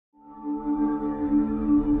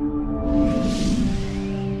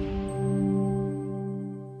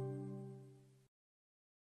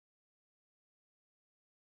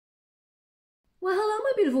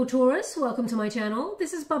beautiful Taurus, welcome to my channel.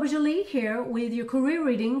 This is Baba Jolie here with your career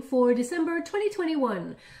reading for December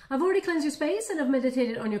 2021. I've already cleansed your space and I've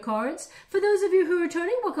meditated on your cards. For those of you who are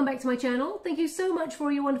returning, welcome back to my channel. Thank you so much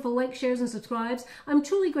for your wonderful likes, shares and subscribes. I'm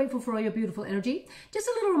truly grateful for all your beautiful energy. Just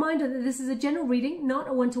a little reminder that this is a general reading, not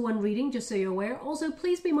a one-to-one reading, just so you're aware. Also,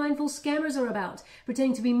 please be mindful scammers are about,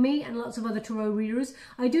 pretending to be me and lots of other tarot readers.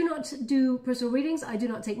 I do not do personal readings. I do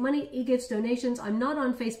not take money, e-gifts, donations. I'm not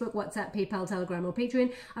on Facebook, WhatsApp, PayPal, Telegram or Patreon.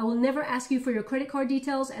 I will never ask you for your credit card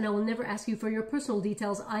details and I will never ask you for your personal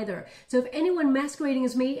details either. So if anyone masquerading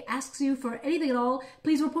as me asks you for anything at all,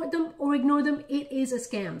 please report them or ignore them. It is a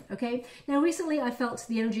scam, okay? Now recently I felt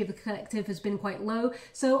the energy of the collective has been quite low,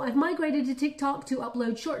 so I've migrated to TikTok to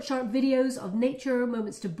upload short, sharp videos of nature,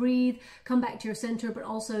 moments to breathe, come back to your center, but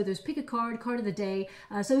also there's pick a card of the day.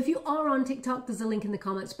 So if you are on TikTok, there's a link in the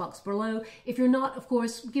comments box below. If you're not, of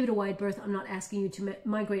course, give it a wide berth. I'm not asking you to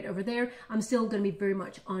migrate over there. I'm still going to be very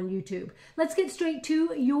much on YouTube. Let's get straight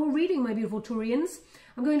to your reading, my beautiful Taurians.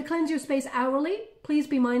 I'm going to cleanse your space hourly. Please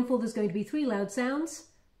be mindful there's going to be 3 loud sounds.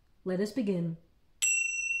 Let us begin.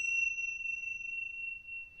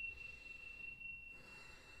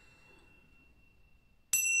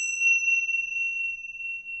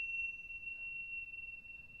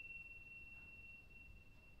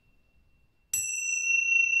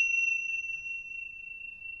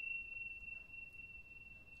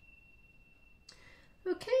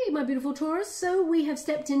 Okay, my beautiful Taurus, so we have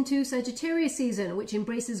stepped into Sagittarius season, which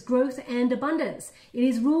embraces growth and abundance. It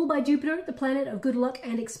is ruled by Jupiter, the planet of good luck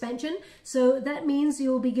and expansion, so that means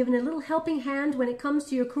you'll be given a little helping hand when it comes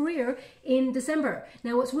to your career in December.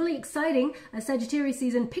 Now, what's really exciting, Sagittarius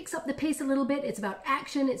season picks up the pace a little bit. It's about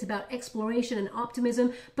action, it's about exploration and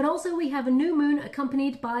optimism, but also we have a new moon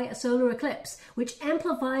accompanied by a solar eclipse, which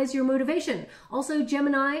amplifies your motivation. Also,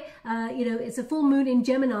 Gemini, it's a full moon in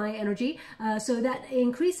Gemini energy, so that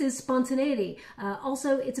increases spontaneity.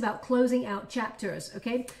 Also, it's about closing out chapters,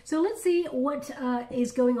 okay? So let's see what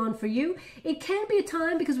is going on for you. It can be a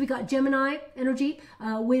time, because we got Gemini energy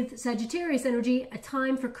with Sagittarius energy, a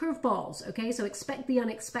time for curveballs, okay? So expect the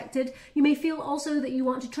unexpected. You may feel also that you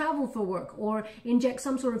want to travel for work or inject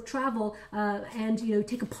some sort of travel and,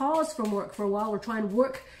 take a pause from work for a while or try and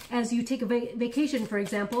work as you take a vacation, for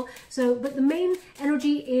example. So, but the main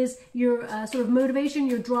energy is your sort of motivation,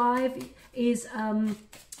 your drive is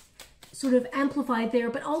sort of amplified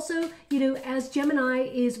there, but also, as Gemini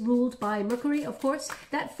is ruled by Mercury, of course,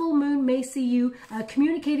 that full moon may see you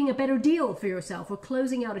communicating a better deal for yourself or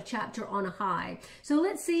closing out a chapter on a high. So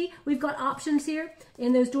let's see, we've got options here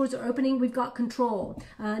and those doors are opening. We've got control.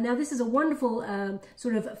 Now this is a wonderful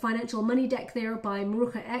sort of financial money deck there by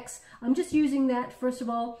Mahrukh X. I'm just using that first of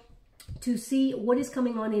all to see what is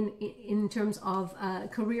coming on in terms of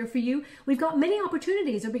career for you. We've got many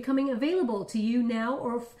opportunities are becoming available to you now,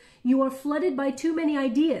 or if you are flooded by too many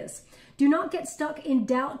ideas. Do not get stuck in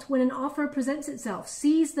doubt when an offer presents itself.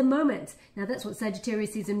 Seize the moment. Now that's what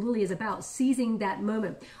Sagittarius season really is about, seizing that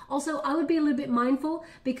moment. Also, I would be a little bit mindful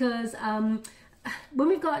because when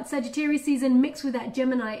we've got Sagittarius season mixed with that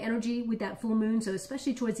Gemini energy with that full moon, so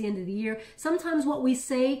especially towards the end of the year, sometimes what we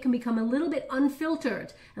say can become a little bit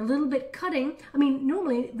unfiltered, a little bit cutting. I mean,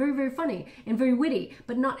 normally very, very funny and very witty,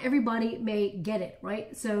 but not everybody may get it,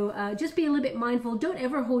 right? So just be a little bit mindful. Don't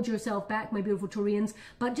ever hold yourself back, my beautiful Taurians,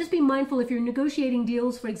 but just be mindful if you're negotiating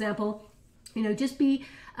deals, for example, just be,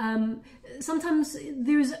 sometimes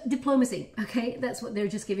there's diplomacy, okay? That's what they're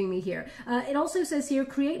just giving me here. It also says here,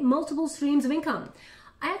 create multiple streams of income.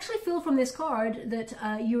 I actually feel from this card that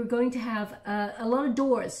you're going to have a lot of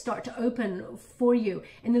doors start to open for you.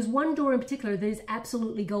 And there's one door in particular that is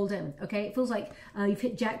absolutely golden, okay? It feels like you've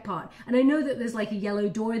hit jackpot. And I know that there's like a yellow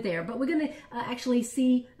door there, but we're going to actually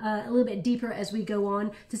see a little bit deeper as we go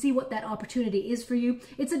on to see what that opportunity is for you.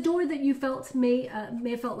 It's a door that you felt may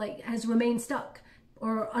have felt like has remained stuck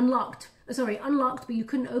or unlocked, but you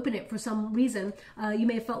couldn't open it for some reason. You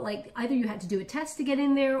may have felt like either you had to do a test to get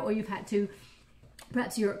in there, or you've had to,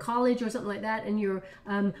 perhaps you're at college or something like that, and you're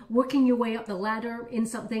working your way up the ladder in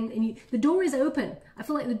something, and the door is open. I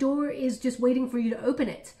feel like the door is just waiting for you to open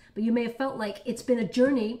it, but you may have felt like it's been a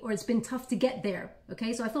journey or it's been tough to get there,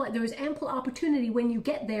 okay? So I feel like there is ample opportunity when you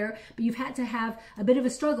get there, but you've had to have a bit of a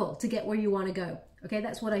struggle to get where you want to go. Okay,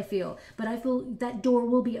 that's what I feel. But I feel that door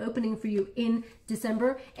will be opening for you in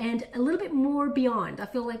December and a little bit more beyond. I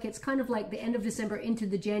feel like it's kind of like the end of December into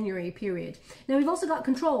the January period. Now we've also got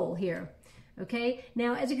control here. Okay,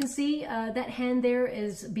 now as you can see, that hand there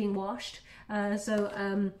is being washed.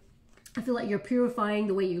 I feel like you're purifying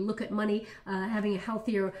the way you look at money, having a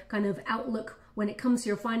healthier kind of outlook when it comes to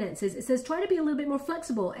your finances. It says try to be a little bit more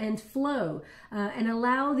flexible and flow and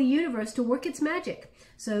allow the universe to work its magic.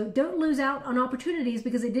 So don't lose out on opportunities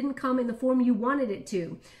because it didn't come in the form you wanted it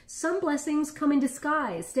to. Some blessings come in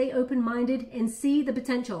disguise. Stay open-minded and see the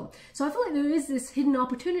potential. So I feel like there is this hidden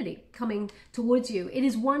opportunity coming towards you. It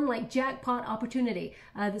is one like jackpot opportunity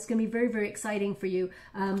that's going to be very, very exciting for you.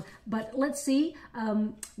 But let's see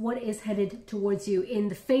what is headed towards you in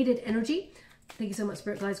the faded energy. Thank you so much,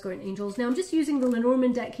 Spirit Guides, Guardian Angels. Now I'm just using the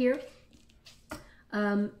Lenormand deck here.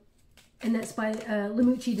 And that's by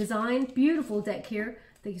MUCI Design. Beautiful deck here.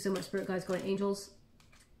 Thank you so much, Spirit Guides, Guardian Angels.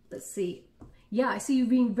 Let's see. Yeah, I see you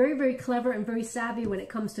being very, very clever and very savvy when it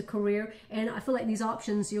comes to career. And I feel like these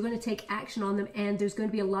options, you're going to take action on them and there's going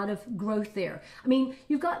to be a lot of growth there. I mean,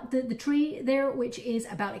 you've got the tree there, which is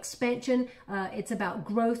about expansion. It's about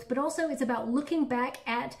growth, but also it's about looking back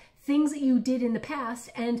at things that you did in the past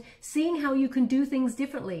and seeing how you can do things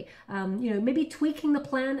differently. You know, maybe tweaking the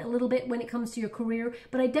plan a little bit when it comes to your career,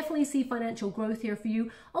 but I definitely see financial growth here for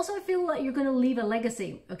you. Also, I feel like you're going to leave a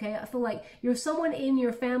legacy, okay? I feel like you're someone in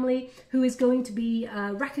your family who is going to be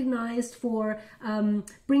recognized for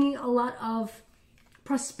bringing a lot of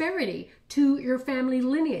prosperity to your family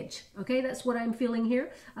lineage, okay? That's what I'm feeling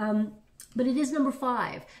here. But it is number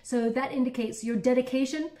 5. So that indicates your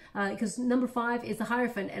dedication, because number 5 is the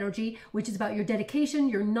Hierophant energy, which is about your dedication,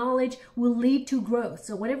 your knowledge will lead to growth.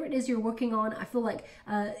 So whatever it is you're working on, I feel like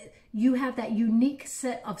you have that unique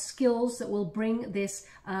set of skills that will bring this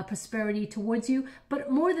prosperity towards you. But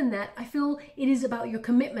more than that, I feel it is about your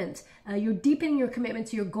commitment. You're deepening your commitment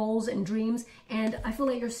to your goals and dreams. And I feel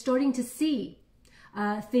like you're starting to see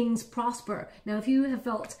things prosper. Now, if you have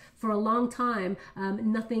felt for a long time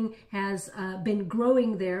nothing has been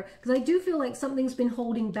growing there, because I do feel like something's been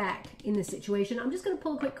holding back in this situation. I'm just going to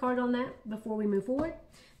pull a quick card on that before we move forward.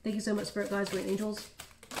 Thank you so much, Spirit Guides, Great Angels.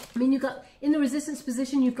 I mean, you've got in the resistance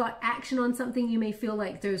position, you've got action on something. You may feel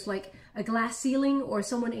like there's like a glass ceiling or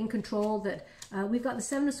someone in control. That we've got the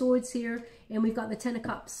 7 of Swords here and we've got the 10 of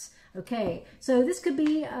Cups. Okay, so this could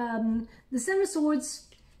be the 7 of Swords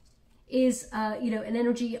is, you know, an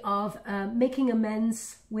energy of making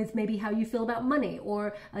amends with maybe how you feel about money,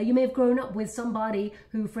 or you may have grown up with somebody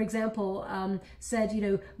who, for example, said, you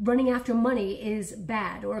know, running after money is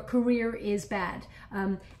bad or a career is bad.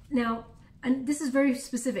 Now, and this is very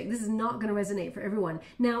specific. This is not going to resonate for everyone.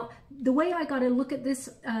 Now, the way I got to look at this,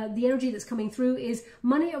 the energy that's coming through is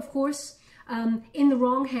money, of course, in the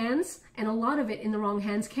wrong hands, and a lot of it in the wrong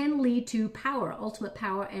hands can lead to power, ultimate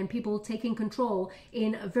power, and people taking control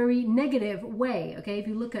in a very negative way. Okay, if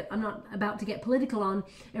you look at, I'm not about to get political on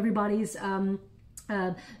everybody's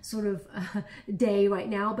sort of day right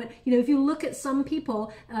now, but you know, if you look at some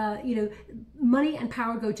people, you know, money and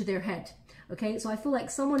power go to their head. Okay, so I feel like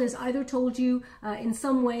someone has either told you in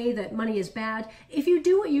some way that money is bad. If you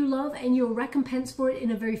do what you love and you're recompensed for it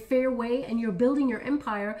in a very fair way and you're building your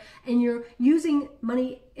empire and you're using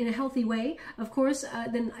money in a healthy way, of course,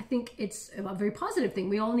 then I think it's a very positive thing.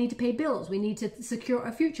 We all need to pay bills. We need to secure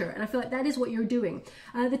our future. And I feel like that is what you're doing.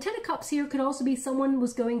 The 10 of Cups here could also be someone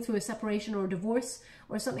was going through a separation or a divorce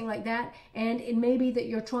or something like that. And it may be that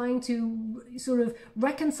you're trying to sort of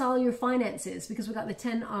reconcile your finances, because we've got the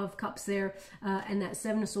 10 of Cups there and that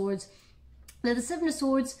 7 of Swords. Now the 7 of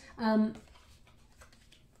Swords,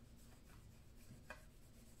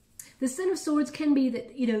 the 7 of Swords can be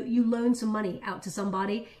that, you know, you loan some money out to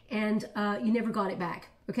somebody and you never got it back,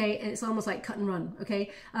 okay? And it's almost like cut and run,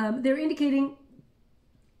 okay? They're indicating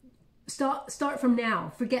start from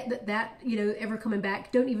now. Forget that, you know, ever coming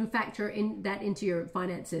back. Don't even factor in that into your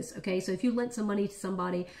finances, okay? So if you lent some money to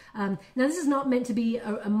somebody, now this is not meant to be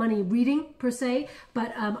a money reading per se,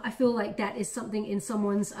 but I feel like that is something in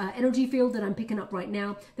someone's energy field that I'm picking up right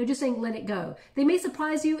now. They're just saying, let it go. They may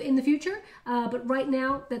surprise you in the future, but right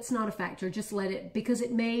now that's not a factor. Just let it, because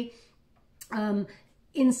it may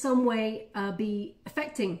in some way be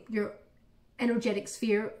affecting your energetic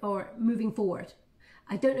sphere or moving forward.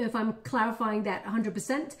 I don't know if I'm clarifying that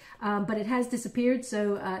 100%, but it has disappeared.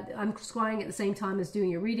 So I'm scrying at the same time as doing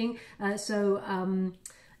your reading.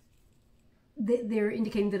 They're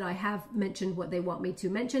indicating that I have mentioned what they want me to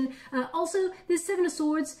mention. Also, this 7 of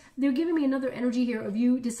Swords, they're giving me another energy here of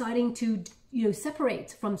you deciding to, you know,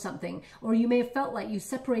 separate from something, or you may have felt like you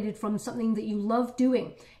separated from something that you love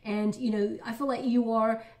doing. And, you know, I feel like you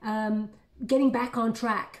are getting back on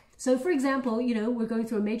track. So for example, you know, we're going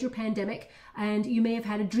through a major pandemic and you may have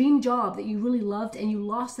had a dream job that you really loved and you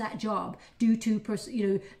lost that job due to,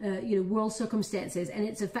 world circumstances, and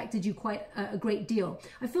it's affected you quite a great deal.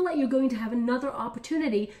 I feel like you're going to have another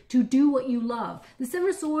opportunity to do what you love. The 7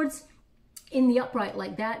 of Swords in the upright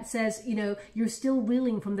like that says, you know, you're still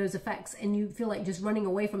reeling from those effects and you feel like just running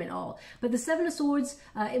away from it all. But the Seven of Swords,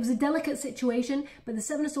 it was a delicate situation, but the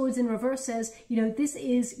Seven of Swords in reverse says, you know, this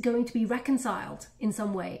is going to be reconciled in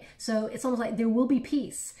some way. So it's almost like there will be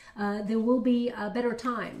peace. There will be a better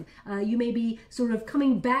time. You may be sort of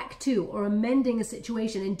coming back to or amending a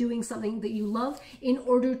situation and doing something that you love in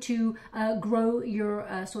order to grow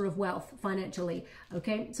your sort of wealth financially.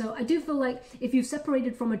 Okay, so I do feel like if you've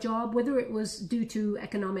separated from a job, whether it was due to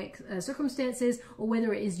economic circumstances or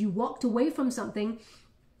whether it is you walked away from something,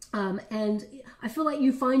 and I feel like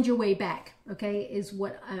you find your way back, okay, is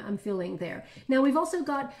what I'm feeling there. Now, we've also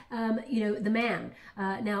got, you know, the man.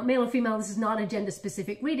 Now, male or female, this is not a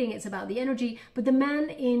gender-specific reading. It's about the energy. But the man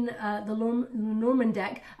in the LENORMAND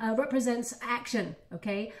deck represents action,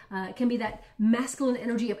 okay? It can be that masculine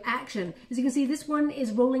energy of action. As you can see, this one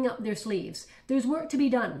is rolling up their sleeves. There's work to be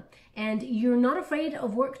done. And you're not afraid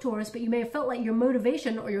of work, Taurus, but you may have felt like your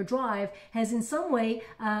motivation or your drive has in some way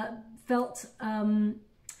felt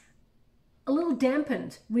a little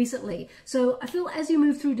dampened recently. So I feel as you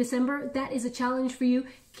move through December, that is a challenge for you,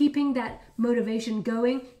 keeping that motivation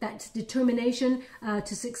going, that determination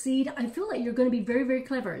to succeed. I feel like you're going to be very, very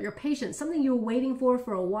clever. You're patient. Something you were waiting for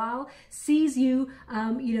a while sees you,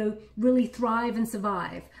 you know, really thrive and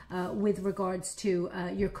survive with regards to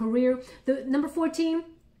your career. The number 14,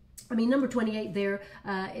 I mean, number 28 there,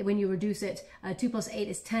 when you reduce it, 2 plus 8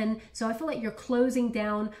 is 10. So I feel like you're closing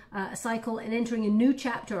down a cycle and entering a new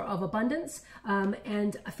chapter of abundance.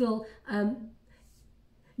 And I feel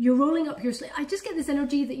you're rolling up your sleeve. I just get this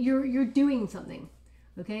energy that you're doing something,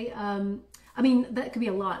 okay? I mean, that could be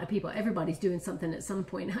a lot of people. Everybody's doing something at some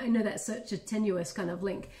point. I know that's such a tenuous kind of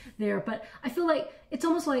link there, but I feel like it's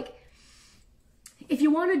almost like if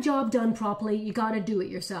you want a job done properly, you got to do it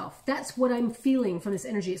yourself. That's what I'm feeling from this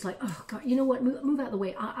energy. It's like, oh God, you know what? Move out of the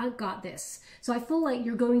way. I got this. So I feel like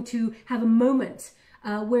you're going to have a moment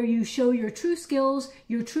where you show your true skills,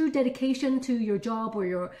 your true dedication to your job or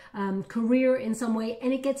your career in some way,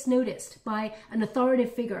 and it gets noticed by an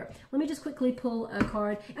authoritative figure. Let me just quickly pull a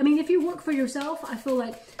card. I mean, if you work for yourself, I feel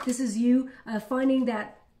like this is you finding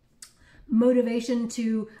that motivation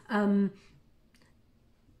to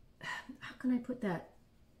how can I put that?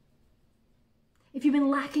 If you've been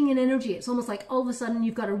lacking in energy, it's almost like all of a sudden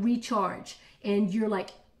you've got to recharge and you're like,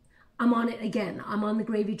 I'm on it again. I'm on the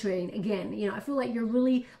gravy train again. You know, I feel like you're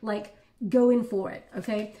really like going for it,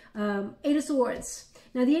 okay? 8 of Swords.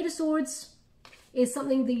 Now the 8 of Swords is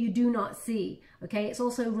something that you do not see, okay? It's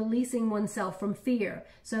also releasing oneself from fear.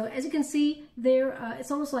 So as you can see there, it's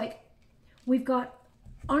almost like we've got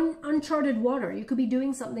uncharted water. You could be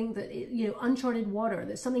doing something that, you know, uncharted water.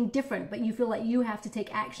 There's something different, but you feel like you have to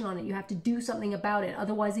take action on it. You have to do something about it.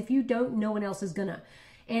 Otherwise, if you don't, no one else is gonna.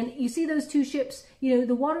 And you see those two ships, you know,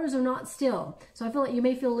 the waters are not still. So I feel like you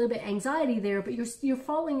may feel a little bit anxiety there, but you're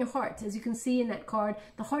following your heart. As you can see in that card,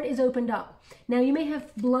 the heart is opened up. Now you may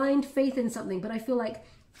have blind faith in something, but I feel like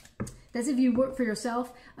that's if you work for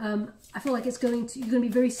yourself. I feel like you're going to be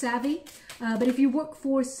very savvy. But if you work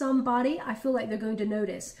for somebody, I feel like they're going to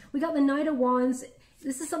notice. We got the Knight of Wands.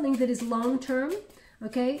 This is something that is long-term,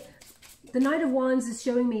 okay? The Knight of Wands is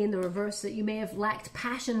showing me in the reverse that you may have lacked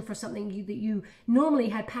passion for something that you normally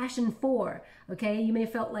had passion for, okay? You may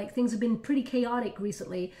have felt like things have been pretty chaotic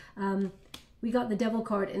recently. We got the Devil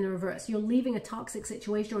card in the reverse. You're leaving a toxic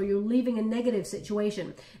situation, or you're leaving a negative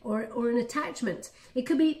situation, or an attachment. It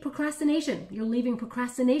could be procrastination. You're leaving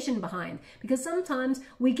procrastination behind, because sometimes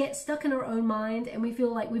we get stuck in our own mind and we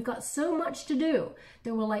feel like we've got so much to do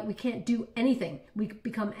that we're like, we can't do anything. We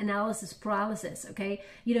become analysis paralysis, okay?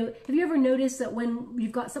 You know, have you ever noticed that when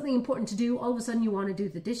you've got something important to do, all of a sudden you want to do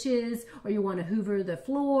the dishes, or you want to hoover the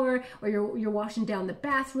floor, or you're washing down the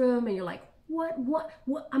bathroom, and you're like, what,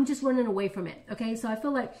 I'm just running away from it, okay? So I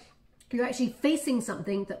feel like you're actually facing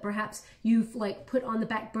something that perhaps you've like put on the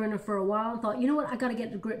back burner for a while and thought, you know what, I got to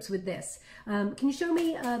get to grips with this. Can you show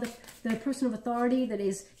me the person of authority that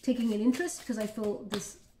is taking an interest? Because I feel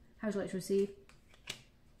this, how would you like to receive?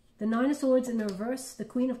 The 9 of Swords in the reverse, the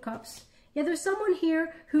Queen of Cups. Yeah, there's someone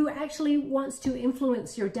here who actually wants to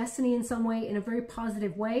influence your destiny in some way, in a very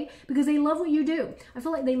positive way, because they love what you do. I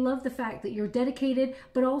feel like they love the fact that you're dedicated,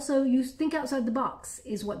 but also you think outside the box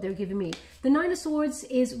is what they're giving me. The 9 of Swords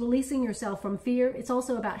is releasing yourself from fear. It's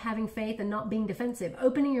also about having faith and not being defensive,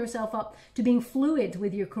 opening yourself up to being fluid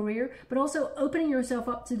with your career, but also opening yourself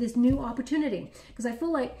up to this new opportunity. Because I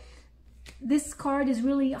feel like this card is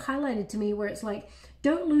really highlighted to me, where it's like,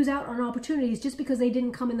 don't lose out on opportunities just because they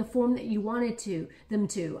didn't come in the form that you wanted them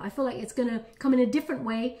to. I feel like it's going to come in a different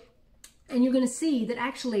way, And you're going to see that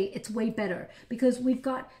actually it's way better, because we've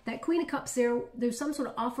got that Queen of Cups there. There's some sort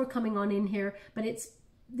of offer coming on in here, but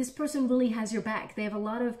this person really has your back. They have a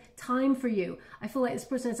lot of time for you. I feel like this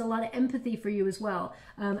person has a lot of empathy for you as well.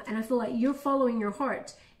 And I feel like you're following your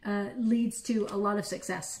heart leads to a lot of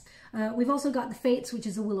success. We've also got the Fates, which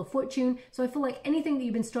is the Wheel of Fortune. So I feel like anything that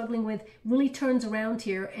you've been struggling with really turns around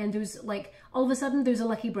here, and there's like, all of a sudden there's a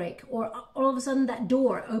lucky break, or all of a sudden that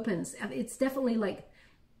door opens. It's definitely like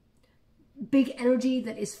big energy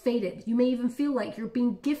that is fated. You may even feel like you're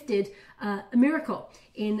being gifted a miracle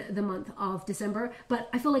in the month of December, but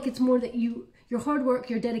I feel like it's more that your hard work,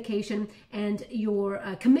 your dedication, and your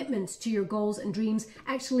commitment to your goals and dreams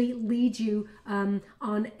actually lead you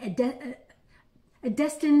on a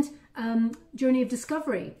destined journey of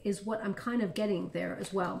discovery, is what I'm kind of getting there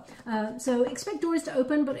as well. So expect doors to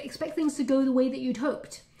open, but expect things to go the way that you'd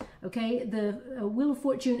hoped. Okay, the Wheel of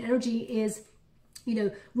Fortune energy is, you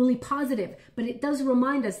know, really positive, but it does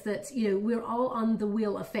remind us that, you know, we're all on the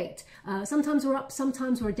wheel of fate. Sometimes we're up,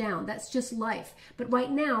 sometimes we're down. That's just life. But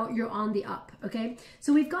right now you're on the up. Okay,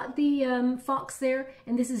 so we've got the Fox there,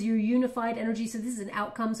 and this is your unified energy. So this is an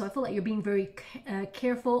outcome. So I feel like you're being very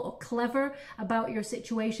careful or clever about your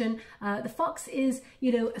situation. The Fox is,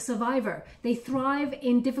 you know, a survivor. They thrive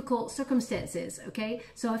in difficult circumstances. Okay,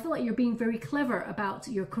 so I feel like you're being very clever about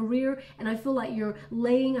your career, and I feel like you're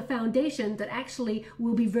laying a foundation that actually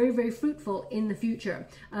will be very, very fruitful in the future.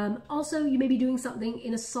 Also, you may be doing something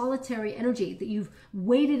in a solitary energy that you've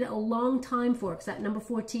waited a long time for, because that number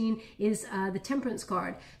 14 is the Temperance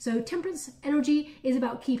card. So Temperance energy is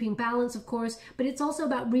about keeping balance, of course, but it's also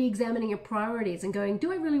about re-examining your priorities and going,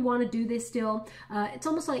 do I really want to do this still? It's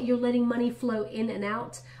almost like you're letting money flow in and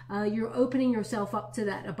out. You're opening yourself up to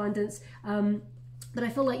that abundance. But I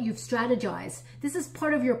feel like you've strategized. This is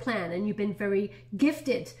part of your plan, and you've been very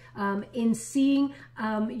gifted in seeing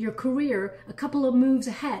your career a couple of moves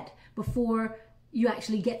ahead before you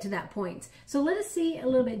actually get to that point. So let us see a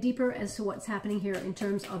little bit deeper as to what's happening here in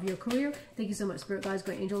terms of your career. Thank you so much, Spirit Guides,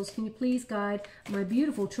 Great Angels. Can you please guide my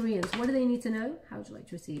beautiful Taurians? What do they need to know? How would you like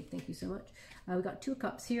to receive? Thank you so much. We've got 2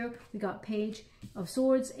 cups here. We've got Page of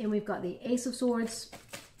Swords, and we've got the Ace of Swords.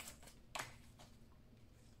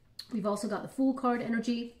 We've also got the Fool card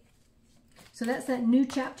energy. So that's that new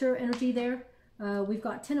chapter energy there. We've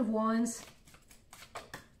got 10 of Wands.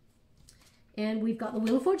 And we've got the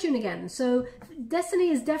Wheel of Fortune again. So Destiny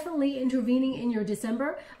is definitely intervening in your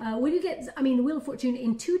December. When you get, I mean, the Wheel of Fortune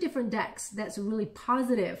in 2 different decks, that's a really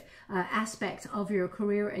positive aspect of your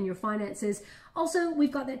career and your finances. Also,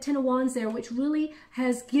 we've got that 10 of Wands there, which really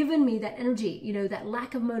has given me that energy, you know, that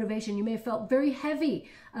lack of motivation. You may have felt very heavy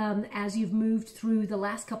as you've moved through the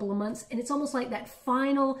last couple of months. And it's almost like that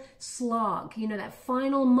final slog, you know, that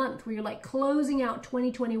final month where you're like closing out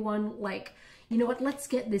 2021, like, you know what, let's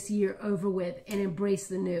get this year over with and embrace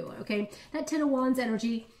the new, okay? That 10 of Wands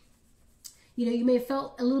energy, you know, you may have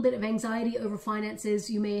felt a little bit of anxiety over finances.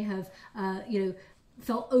 You may have, you know,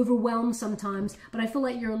 felt overwhelmed sometimes, but I feel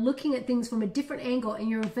like you're looking at things from a different angle and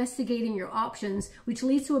you're investigating your options, which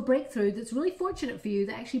leads to a breakthrough that's really fortunate for you,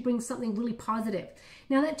 that actually brings something really positive.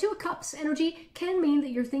 Now that 2 of Cups energy can mean that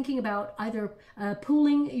you're thinking about either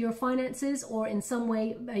pooling your finances or in some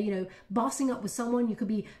way, you know, bossing up with someone. You could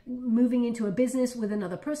be moving into a business with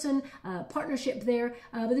another person, partnership there.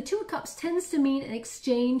 But the 2 of Cups tends to mean an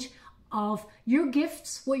exchange of your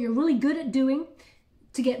gifts, what you're really good at doing,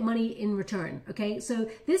 to get money in return. Okay, so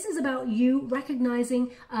this is about you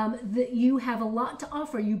recognizing that you have a lot to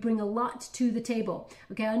offer. You bring a lot to the table.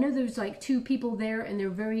 Okay, I know there's like 2 people there and they're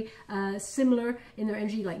very similar in their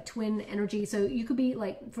energy, like twin energy. So you could be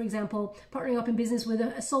like, for example, partnering up in business with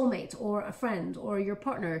a soulmate or a friend or your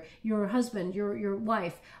partner, your husband, your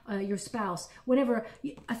wife, your spouse, whatever.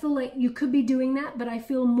 I feel like you could be doing that, but I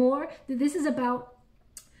feel more that this is about,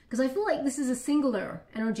 because I feel like this is a singular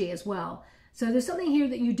energy as well. So there's something here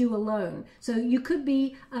that you do alone. So you could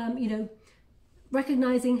be, you know,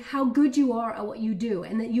 recognizing how good you are at what you do,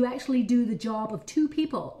 and that you actually do the job of 2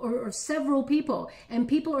 people or several people, and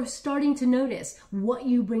people are starting to notice what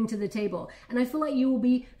you bring to the table. And I feel like you will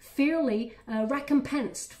be fairly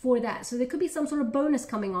recompensed for that. So there could be some sort of bonus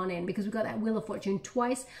coming on in, because we've got that Wheel of Fortune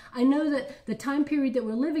twice. I know that the time period that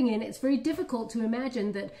we're living in, it's very difficult to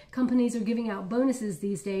imagine that companies are giving out bonuses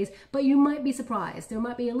these days, but you might be surprised. There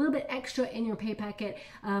might be a little bit extra in your pay packet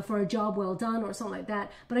for a job well done or something like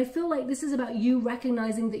that. But I feel like this is about you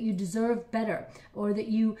recognizing that you deserve better, or that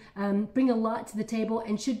you bring a lot to the table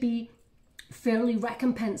and should be fairly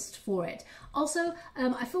recompensed for it. Also,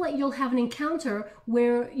 I feel like you'll have an encounter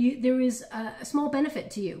where there is a small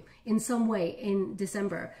benefit to you in some way in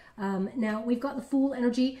December. Now, we've got the Fool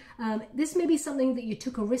energy. This may be something that you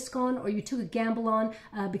took a risk on or you took a gamble on,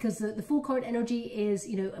 because the Fool card energy is,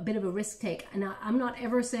 you know, a bit of a risk take. And I'm not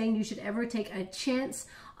ever saying you should ever take a chance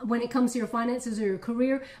when it comes to your finances or your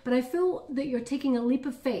career, but I feel that you're taking a leap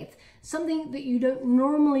of faith, something that you don't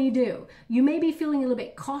normally do. You may be feeling a little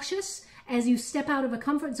bit cautious as you step out of a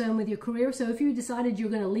comfort zone with your career. So if you decided you're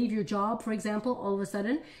going to leave your job, for example, all of a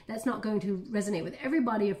sudden, that's not going to resonate with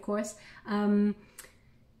everybody, of course.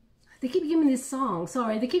 They keep giving me this song.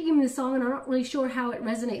 Sorry, they keep giving me this song, and I'm not really sure how it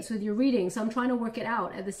resonates with your reading. So I'm trying to work it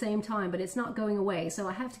out at the same time, but it's not going away. So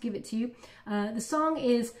I have to give it to you. The song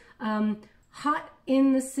is Hot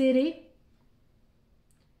in the City.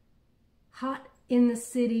 Hot in the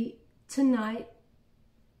City tonight.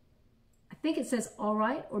 I think it says all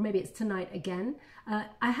right, or maybe it's tonight again.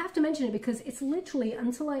 I have to mention it because it's literally,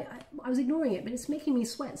 until I was ignoring it, but it's making me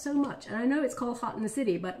sweat so much. And I know it's called Hot in the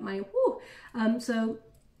City, but my whoo. So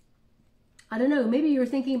I don't know, maybe you're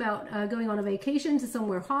thinking about going on a vacation to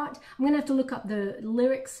somewhere hot. I'm gonna have to look up the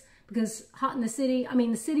lyrics, because hot in the city, I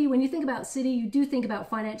mean the city, when you think about city, you do think about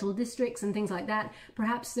financial districts and things like that.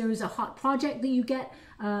 Perhaps there's a hot project that you get,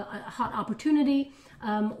 a hot opportunity,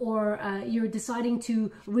 or you're deciding to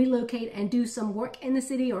relocate and do some work in the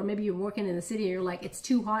city, or maybe you're working in the city and you're like, it's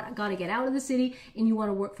too hot, I gotta get out of the city, and you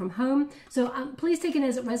wanna work from home. So please take it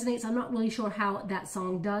as it resonates. I'm not really sure how that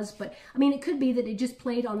song does, but I mean, it could be that it just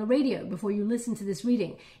played on the radio before you listen to this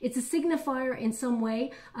reading. It's a signifier in some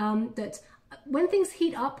way that when things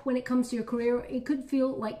heat up when it comes to your career, it could feel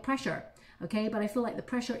like pressure, okay? But I feel like the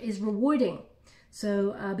pressure is rewarding.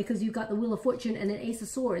 So because you've got the Wheel of Fortune and an Ace of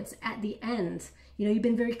Swords at the end. You know, you've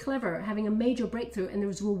been very clever, having a major breakthrough, and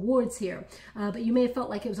there's rewards here. But you may have felt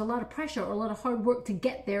like it was a lot of pressure or a lot of hard work to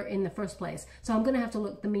get there in the first place. So I'm going to have to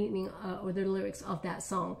look the meaning or the lyrics of that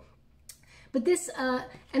song. But this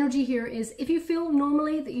energy here is, if you feel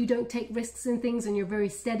normally that you don't take risks in things and you're very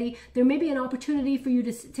steady, there may be an opportunity for you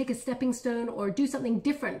to take a stepping stone or do something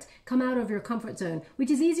different, come out of your comfort zone,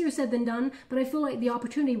 which is easier said than done, but I feel like the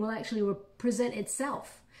opportunity will actually present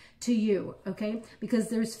itself to you, okay? Because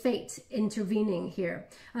there's fate intervening here.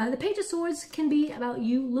 The Page of Swords can be about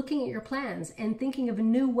you looking at your plans and thinking of a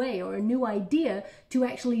new way or a new idea to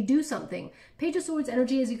actually do something. Page of Swords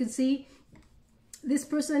energy, as you can see, this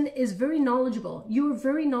person is very knowledgeable. You're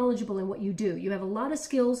very knowledgeable in what you do. You have a lot of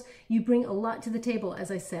skills. You bring a lot to the table,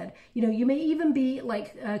 as I said. You know, you may even be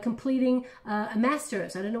like completing a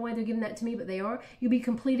master's. I don't know why they're giving that to me, but they are. You'll be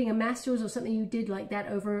completing a master's or something you did like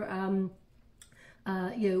that over,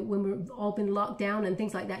 you know, when we've all been locked down and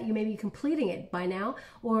things like that. You may be completing it by now,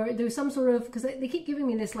 or there's some sort of, because they keep giving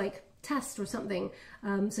me this like test or something.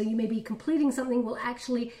 So you may be completing something will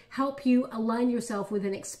actually help you align yourself with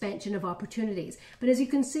an expansion of opportunities. But as you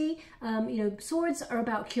can see, you know, swords are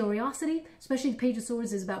about curiosity, especially the Page of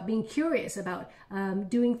Swords is about being curious, about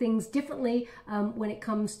doing things differently when it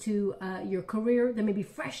comes to your career. There may be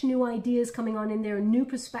fresh new ideas coming on in there, new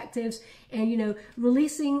perspectives, and, you know,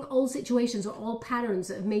 releasing old situations or old patterns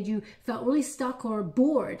that have made you felt really stuck or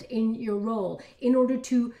bored in your role in order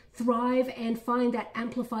to thrive and find that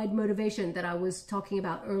amplified motivation that I was talking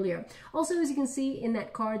about earlier. Also, as you can see in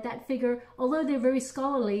that card, that figure, although they're very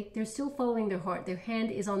scholarly, they're still following their heart. Their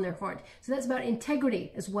hand is on their heart. So that's about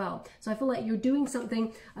integrity as well. So I feel like you're doing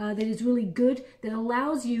something that is really good, that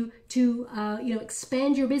allows you to, you know,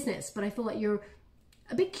 expand your business. But I feel like you're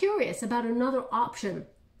a bit curious about another option.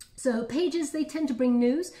 So pages, they tend to bring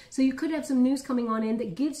news. So you could have some news coming on in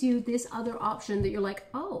that gives you this other option that you're like,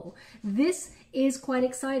 oh, this is quite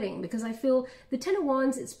exciting, because I feel the Ten of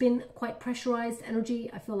Wands, it's been quite pressurized energy.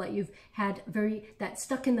 I feel like you've had that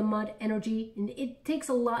stuck in the mud energy, and it takes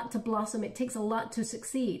a lot to blossom. It takes a lot to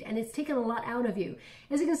succeed, and it's taken a lot out of you.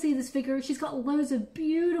 As you can see, this figure, she's got loads of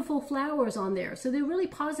beautiful flowers on there. So they're really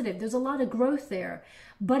positive. There's a lot of growth there,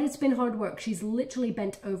 but it's been hard work. She's literally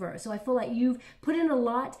bent over. So I feel like you've put in a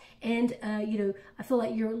lot, and you know, I feel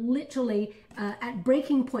like you're literally at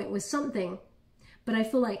breaking point with something. But I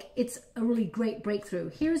feel like it's a really great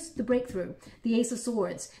breakthrough. Here's the breakthrough, the Ace of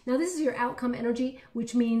Swords. Now this is your outcome energy,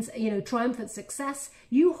 which means, you know, triumphant success.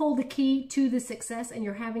 You hold the key to the success, and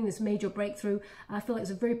you're having this major breakthrough. I feel like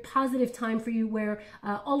it's a very positive time for you, where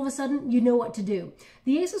all of a sudden you know what to do.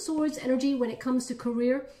 The Ace of Swords energy, when it comes to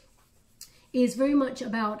career, is very much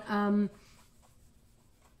about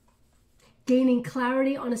gaining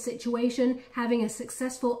clarity on a situation, having a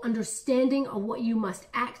successful understanding of what you must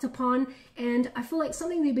act upon. And I feel like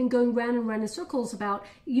something that you've been going round and round in circles about,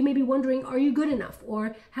 you may be wondering, are you good enough?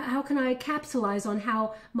 Or how can I capitalize on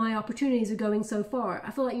how my opportunities are going so far?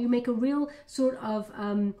 I feel like you make a real sort of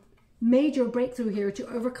major breakthrough here to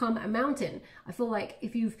overcome a mountain. I feel like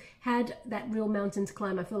if you've had that real mountain to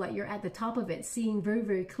climb, I feel like you're at the top of it, seeing very,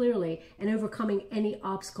 very clearly and overcoming any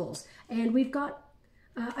obstacles. And we've got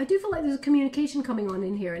I do feel like there's a communication coming on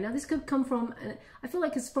in here. Now this could come from, I feel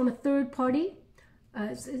like it's from a third party,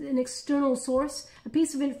 it's an external source. A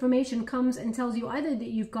piece of information comes and tells you either that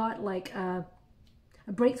you've got like a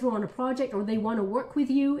breakthrough on a project, or they want to work with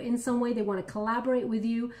you in some way, they want to collaborate with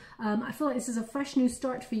you. I feel like this is a fresh new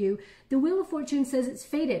start for you. The Wheel of Fortune says it's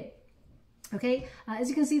fated. Okay, as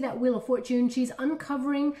you can see, that Wheel of Fortune, she's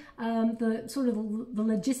uncovering the sort of the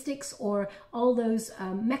logistics or all those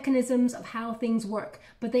mechanisms of how things work,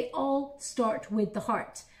 but they all start with the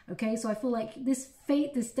heart. Okay, so I feel like this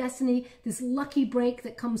fate, this destiny, this lucky break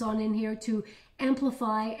that comes on in here to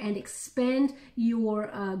amplify and expand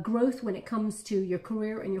your growth when it comes to your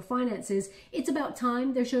career and your finances. It's about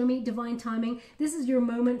time. They're showing me divine timing. This is your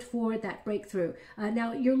moment for that breakthrough.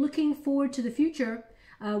 Now you're looking forward to the future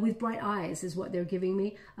with bright eyes is what they're giving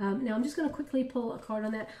me. Now I'm just going to quickly pull a card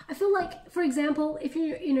on that. I feel like, for example, if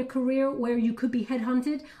you're in a career where you could be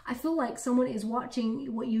headhunted, I feel like someone is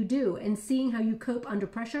watching what you do and seeing how you cope under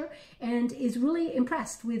pressure and is really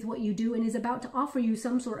impressed with what you do and is about to offer you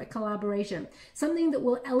some sort of collaboration, something that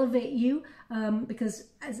will elevate you, because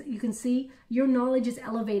as you can see, your knowledge is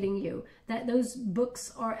elevating you. That those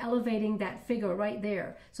books are elevating that figure right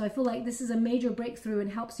there. So I feel like this is a major breakthrough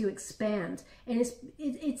and helps you expand. And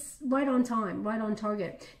it's right on time, right on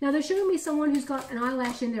target. Now they're showing me someone who's got an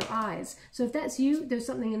eyelash in their eyes. So if that's you, there's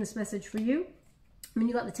something in this message for you. I mean,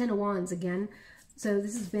 you got the Ten of Wands again. So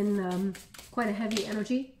this has been quite a heavy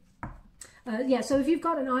energy. Yeah, so if you've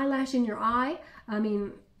got an eyelash in your eye, I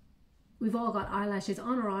mean, we've all got eyelashes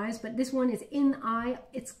on our eyes, but this one is in the eye.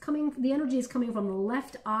 It's coming, the energy is coming from the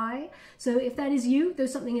left eye. So if that is you,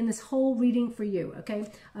 there's something in this whole reading for you,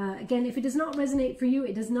 okay? Again, if it does not resonate for you,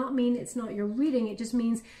 it does not mean it's not your reading. It just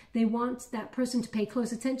means they want that person to pay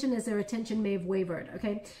close attention as their attention may have wavered,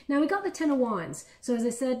 okay? Now we got the Ten of Wands. So as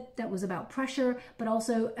I said, that was about pressure, but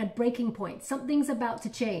also at breaking point. Something's about to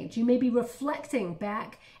change. You may be reflecting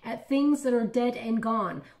back at things that are dead and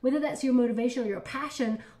gone, whether that's your motivation or your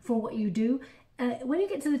passion for what you do. When you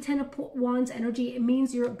get to the Ten of Wands energy, it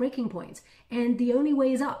means you're at breaking point and the only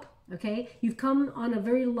way is up. Okay, you've come on a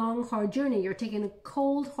very long, hard journey. You're taking a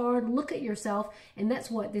cold, hard look at yourself, and that's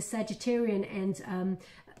what this Sagittarian and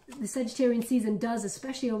the Sagittarian season does,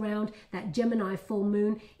 especially around that Gemini full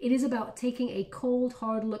moon. It is about taking a cold,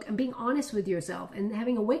 hard look and being honest with yourself and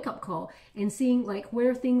having a wake-up call and seeing like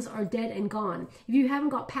where things are dead and gone. If you haven't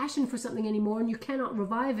got passion for something anymore and you cannot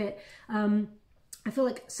revive it, I feel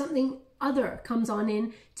like something other comes on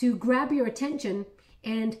in to grab your attention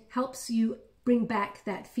and helps you bring back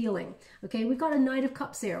that feeling. Okay, we've got a Knight of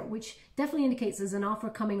Cups there, which definitely indicates there's an offer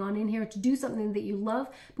coming on in here to do something that you love.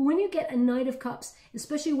 But when you get a Knight of Cups,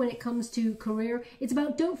 especially when it comes to career, it's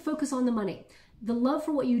about don't focus on the money. The love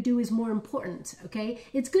for what you do is more important, okay?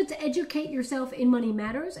 It's good to educate yourself in money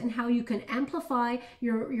matters and how you can amplify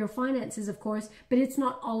your finances, of course, but it's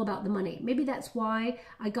not all about the money. Maybe that's why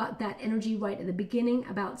I got that energy right at the beginning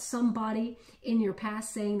about somebody in your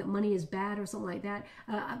past saying that money is bad or something like that.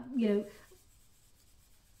 You know,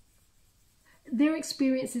 their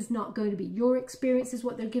experience is not going to be your experience is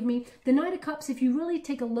what they're giving me. The Knight of Cups, if you really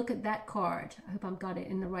take a look at that card, I hope I've got it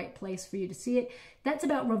in the right place for you to see it. That's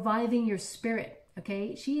about reviving your spirit,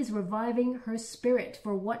 okay? She is reviving her spirit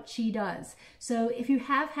for what she does. So if you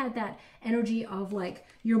have had that energy of like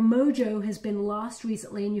your mojo has been lost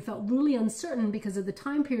recently and you felt really uncertain because of the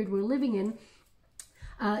time period we're living in,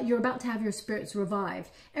 you're about to have your spirits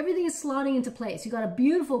revived. Everything is slotting into place. You got a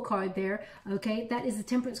beautiful card there, okay? That is the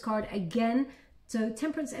Temperance card again. So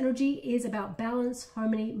Temperance energy is about balance,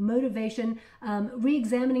 harmony, motivation,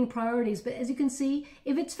 re-examining priorities. But as you can see,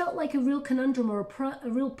 if it's felt like a real conundrum or a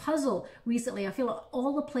real puzzle recently, I feel like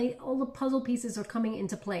all the puzzle pieces are coming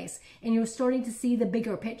into place and you're starting to see the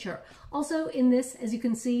bigger picture. Also in this, as you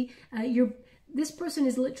can see, this person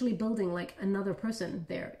is literally building like another person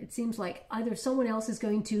there. It seems like either someone else is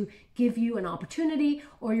going to give you an opportunity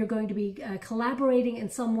or you're going to be collaborating in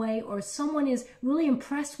some way, or someone is really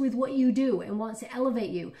impressed with what you do and wants to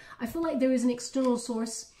elevate you. I feel like there is an external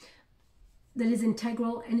source that is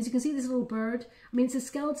integral. And as you can see, this little bird, I mean, it's a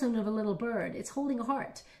skeleton of a little bird. It's holding a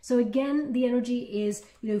heart. So again, the energy is,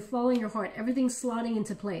 you know, following your heart. Everything's slotting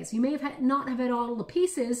into place. You may have not have had all the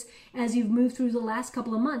pieces as you've moved through the last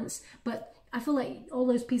couple of months, but I feel like all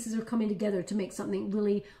those pieces are coming together to make something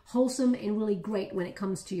really wholesome and really great when it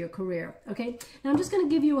comes to your career. Okay, now I'm just going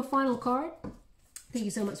to give you a final card. Thank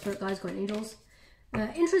you so much, Spirit Guides, Guardian Angels.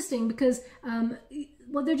 Interesting, because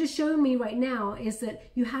what they're just showing me right now is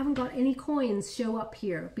that you haven't got any coins show up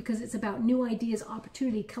here, because it's about new ideas,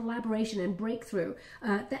 opportunity, collaboration, and breakthrough.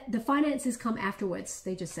 The finances come afterwards,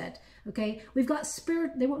 they just said. Okay, we've got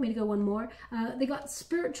spirit. They want me to go one more. They got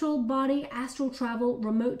spiritual body, astral travel,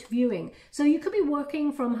 remote viewing. So you could be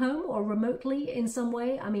working from home or remotely in some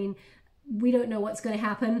way. I mean, we don't know what's going to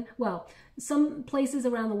happen. Well, some places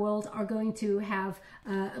around the world are going to have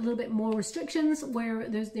a little bit more restrictions where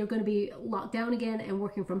they're going to be locked down again and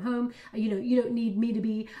working from home. You know, you don't need me to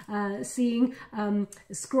be scrying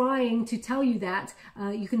to tell you that.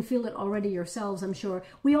 You can feel it already yourselves, I'm sure.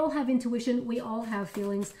 We all have intuition. We all have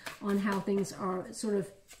feelings on how things are sort of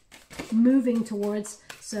moving towards.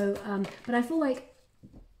 So, but I feel like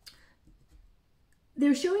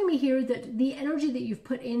they're showing me here that the energy that you've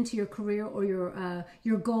put into your career or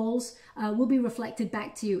your goals will be reflected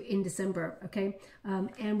back to you in December, okay?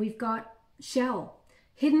 And we've got shell,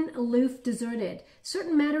 hidden, aloof, deserted.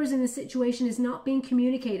 Certain matters in the situation is not being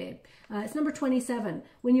communicated. It's number 27.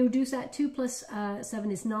 When you reduce that, 2 plus 7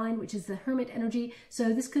 is 9, which is the hermit energy.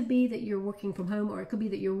 So this could be that you're working from home, or it could be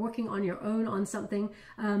that you're working on your own on something.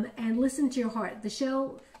 And listen to your heart. The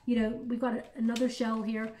shell, you know, we've got another shell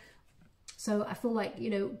here. So I feel like, you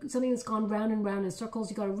know, something that's gone round and round in circles,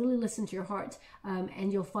 you got to really listen to your heart,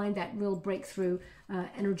 and you'll find that real breakthrough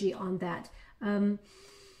energy on that.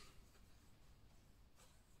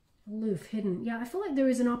 Aloof, hidden. Yeah, I feel like there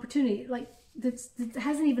is an opportunity like that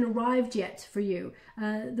hasn't even arrived yet for you.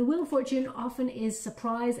 The Wheel of Fortune often is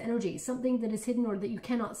surprise energy, something that is hidden or that you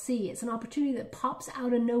cannot see. It's an opportunity that pops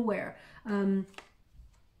out of nowhere.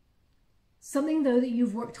 Something, though, that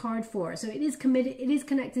you've worked hard for. So it is committed, it is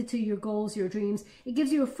connected to your goals, your dreams. It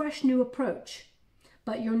gives you a fresh new approach,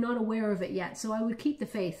 but you're not aware of it yet. So I would keep the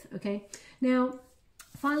faith, okay? Now,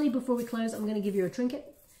 finally, before we close, I'm going to give you a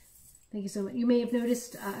trinket. Thank you so much. You may have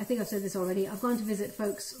noticed, I think I've said this already, I've gone to visit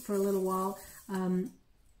folks for a little while. And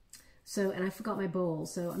I forgot my bowl,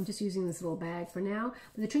 so I'm just using this little bag for now.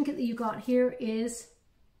 But the trinket that you got here is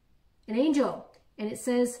an angel. And it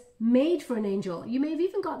says, made for an angel. You may have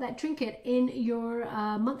even got that trinket in your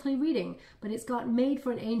monthly reading, but it's got made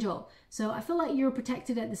for an angel. So I feel like you're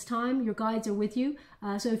protected at this time. Your guides are with you.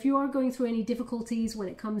 So if you are going through any difficulties when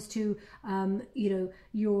it comes to, you know,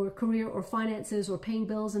 your career or finances or paying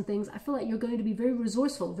bills and things, I feel like you're going to be very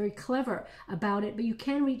resourceful, very clever about it, but you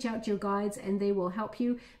can reach out to your guides and they will help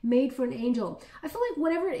you. Made for an angel. I feel like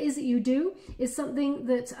whatever it is that you do is something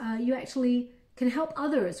that you actually can help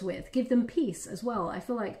others with, give them peace as well. I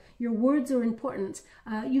feel like your words are important.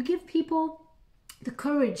 You give people the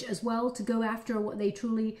courage as well to go after what they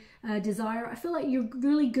truly desire. I feel like you're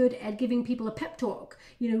really good at giving people a pep talk,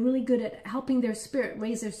 you know, really good at helping their spirit,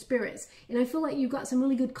 raise their spirits. And I feel like you've got some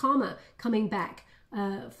really good karma coming back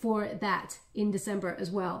for that in December as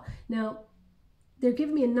well. Now, they're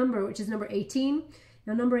giving me a number, which is number 18.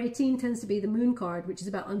 Now, number 18 tends to be the moon card, which is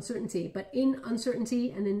about uncertainty. But in uncertainty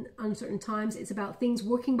and in uncertain times, it's about things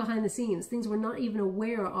working behind the scenes, things we're not even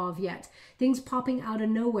aware of yet, things popping out of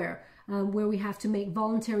nowhere, where we have to make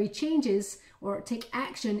voluntary changes or take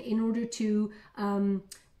action in order to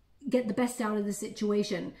get the best out of the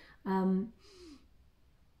situation. Where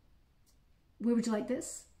would you like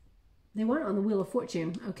this? They want it on the Wheel of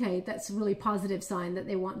Fortune. Okay, that's a really positive sign that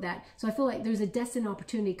they want that. So I feel like there's a destined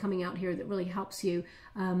opportunity coming out here that really helps you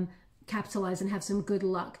capitalize and have some good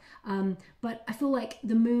luck. But I feel like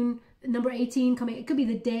the moon, number 18 coming, it could be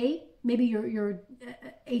the day. Maybe your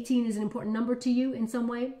 18 is an important number to you in some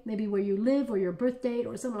way, maybe where you live or your birth date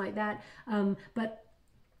or something like that. But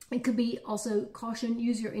it could be also caution,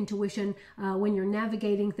 use your intuition when you're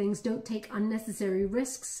navigating things. Don't take unnecessary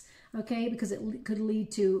risks. Okay, because it could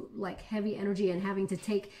lead to like heavy energy and having to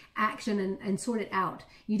take action and sort it out.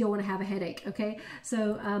 You don't want to have a headache, okay?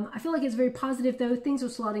 So I feel like it's very positive though. Things are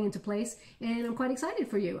slotting into place and I'm quite excited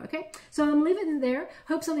for you, okay? So I'm leaving it there.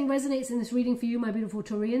 Hope something resonates in this reading for you, my beautiful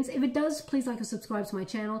Taurians. If it does, please like and subscribe to my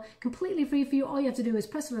channel. Completely free for you. All you have to do is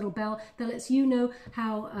press a little bell that lets you know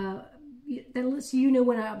how... that lets you know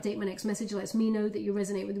when I update my next message, lets me know that you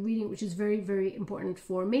resonate with the reading, which is very, very important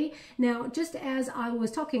for me. Now, just as I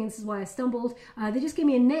was talking, this is why I stumbled, they just gave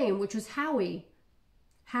me a name, which was Howie.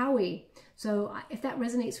 Howie. So if that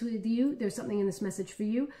resonates with you, there's something in this message for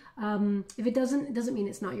you. If it doesn't mean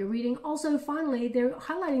it's not your reading. Also, finally, they're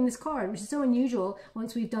highlighting this card, which is so unusual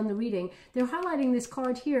once we've done the reading. They're highlighting this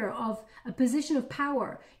card here of a position of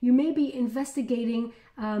power. You may be investigating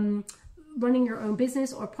running your own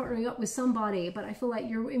business or partnering up with somebody, but I feel like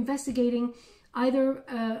you're investigating either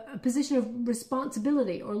a position of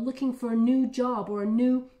responsibility or looking for a new job or a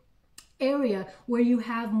new area where you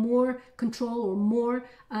have more control or more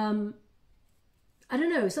I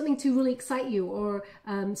don't know, something to really excite you, or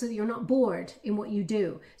so that you're not bored in what you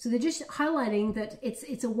do. So they're just highlighting that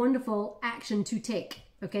it's a wonderful action to take.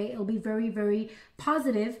 Okay, it'll be very, very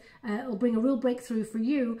positive. It'll bring a real breakthrough for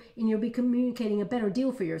you, and you'll be communicating a better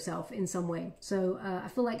deal for yourself in some way. So I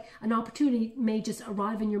feel like an opportunity may just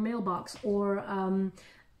arrive in your mailbox, or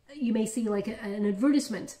you may see like an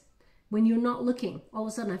advertisement when you're not looking. All of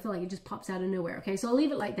a sudden, I feel like it just pops out of nowhere. Okay, so I'll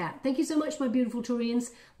leave it like that. Thank you so much, my beautiful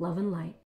Taurians. Love and light.